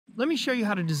Let me show you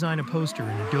how to design a poster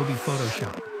in Adobe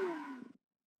Photoshop.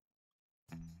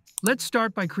 Let's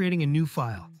start by creating a new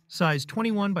file, size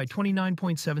 21 by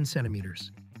 29.7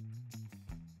 centimeters,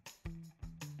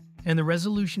 and the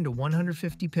resolution to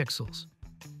 150 pixels.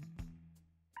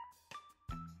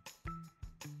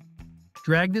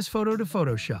 Drag this photo to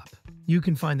Photoshop. You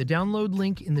can find the download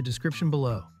link in the description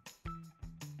below.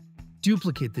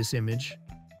 Duplicate this image.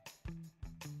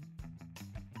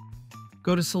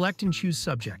 Go to Select and choose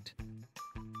Subject.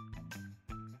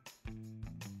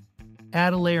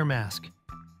 Add a layer mask.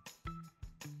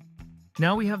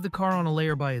 Now we have the car on a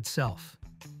layer by itself.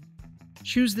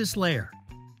 Choose this layer.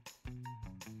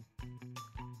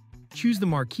 Choose the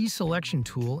Marquee Selection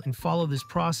tool and follow this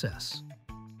process.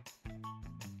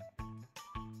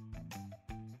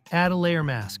 Add a layer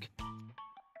mask.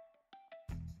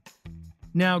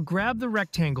 Now grab the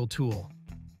Rectangle tool.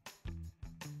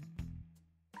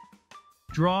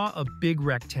 Draw a big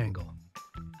rectangle,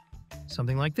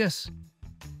 something like this.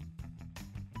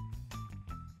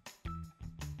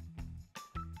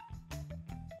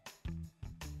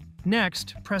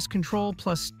 Next, press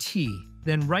Ctrl+T,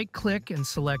 then right-click and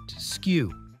select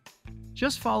Skew.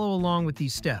 Just follow along with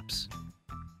these steps.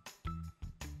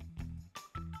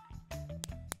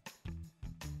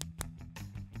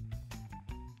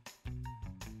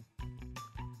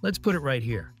 Let's put it right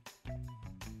here.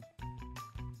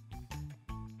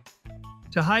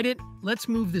 To hide it, let's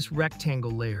move this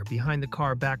rectangle layer behind the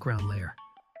car background layer.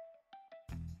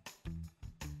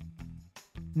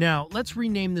 Now, let's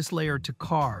rename this layer to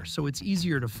Car so it's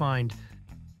easier to find.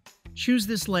 Choose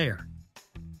this layer.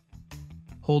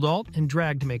 Hold Alt and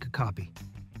drag to make a copy.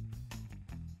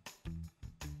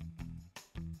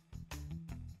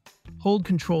 Hold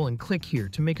Ctrl and click here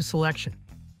to make a selection.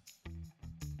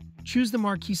 Choose the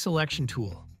Marquee Selection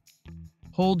tool.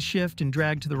 Hold Shift and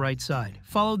drag to the right side.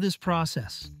 Follow this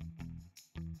process.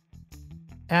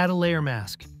 Add a layer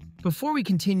mask. Before we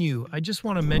continue, I just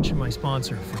want to mention my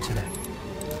sponsor for today.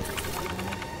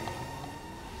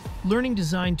 Learning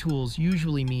design tools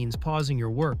usually means pausing your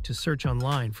work to search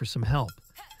online for some help.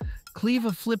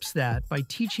 Cleva flips that by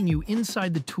teaching you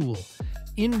inside the tool,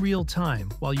 in real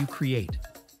time while you create.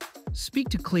 Speak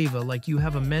to Cleva like you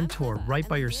have a mentor right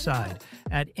by your side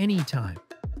at any time.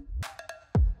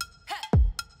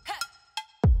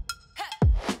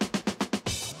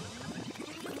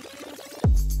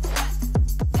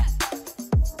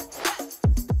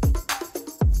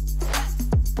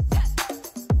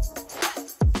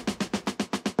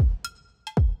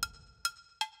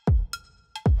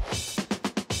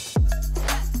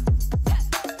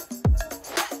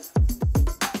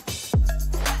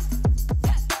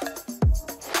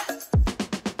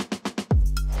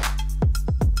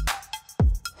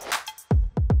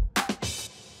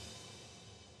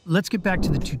 Let's get back to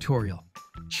the tutorial.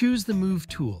 Choose the Move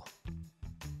tool.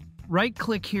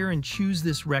 Right-click here and choose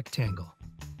this rectangle.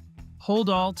 Hold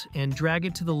Alt and drag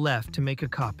it to the left to make a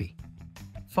copy.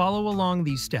 Follow along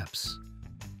these steps.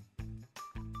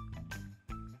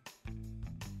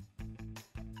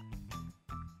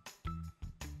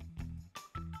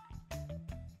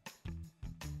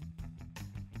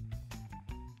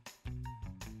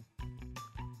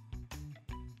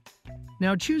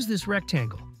 Now choose this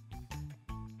rectangle.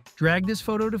 Drag this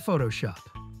photo to Photoshop.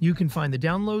 You can find the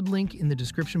download link in the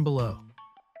description below.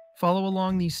 Follow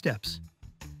along these steps.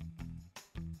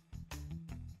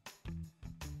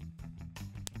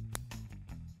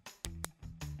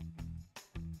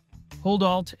 Hold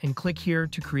Alt and click here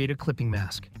to create a clipping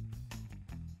mask.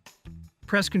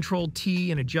 Press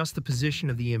Ctrl+T and adjust the position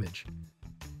of the image.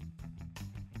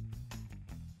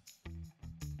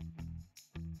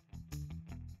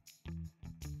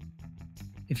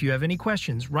 If you have any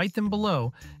questions, write them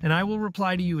below, and I will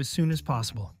reply to you as soon as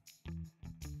possible.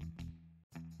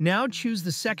 Now choose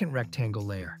the second rectangle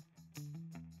layer.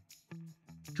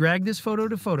 Drag this photo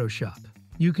to Photoshop.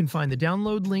 You can find the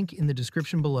download link in the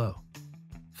description below.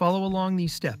 Follow along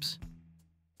these steps.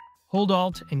 Hold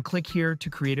Alt and click here to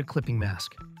create a clipping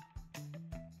mask.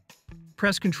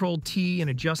 Press Ctrl+T and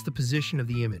adjust the position of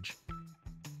the image.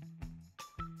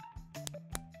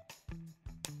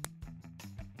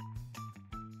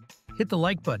 Hit the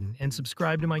like button and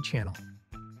subscribe to my channel.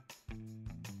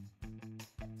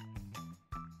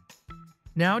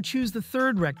 Now choose the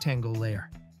third rectangle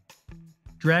layer.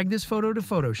 Drag this photo to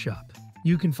Photoshop.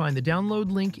 You can find the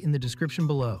download link in the description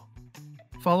below.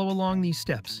 Follow along these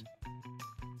steps.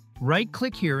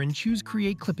 Right-click here and choose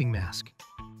Create Clipping Mask.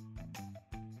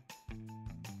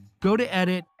 Go to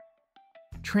Edit,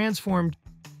 Transform,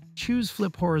 choose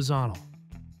Flip Horizontal.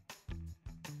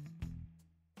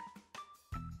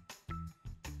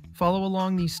 Follow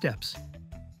along these steps.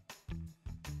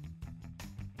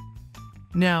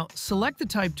 Now, select the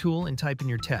Type tool and type in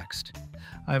your text.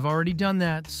 I've already done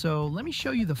that, so let me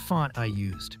show you the font I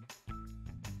used.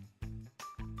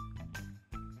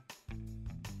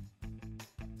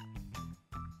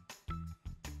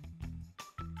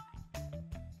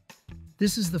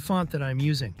 This is the font that I'm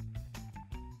using.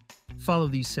 Follow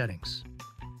these settings.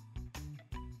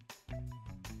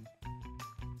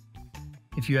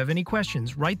 If you have any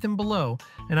questions, write them below,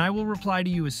 and I will reply to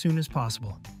you as soon as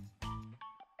possible.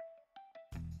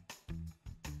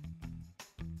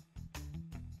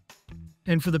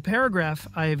 And for the paragraph,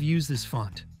 I have used this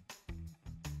font.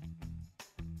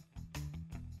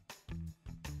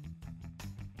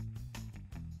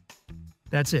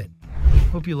 That's it.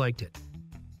 Hope you liked it.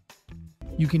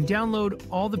 You can download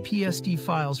all the PSD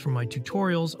files from my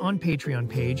tutorials on Patreon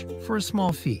page for a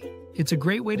small fee. It's a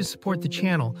great way to support the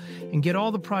channel and get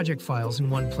all the project files in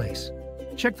one place.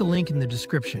 Check the link in the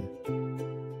description.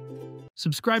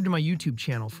 Subscribe to my YouTube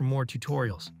channel for more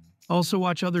tutorials. Also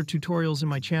watch other tutorials in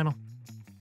my channel.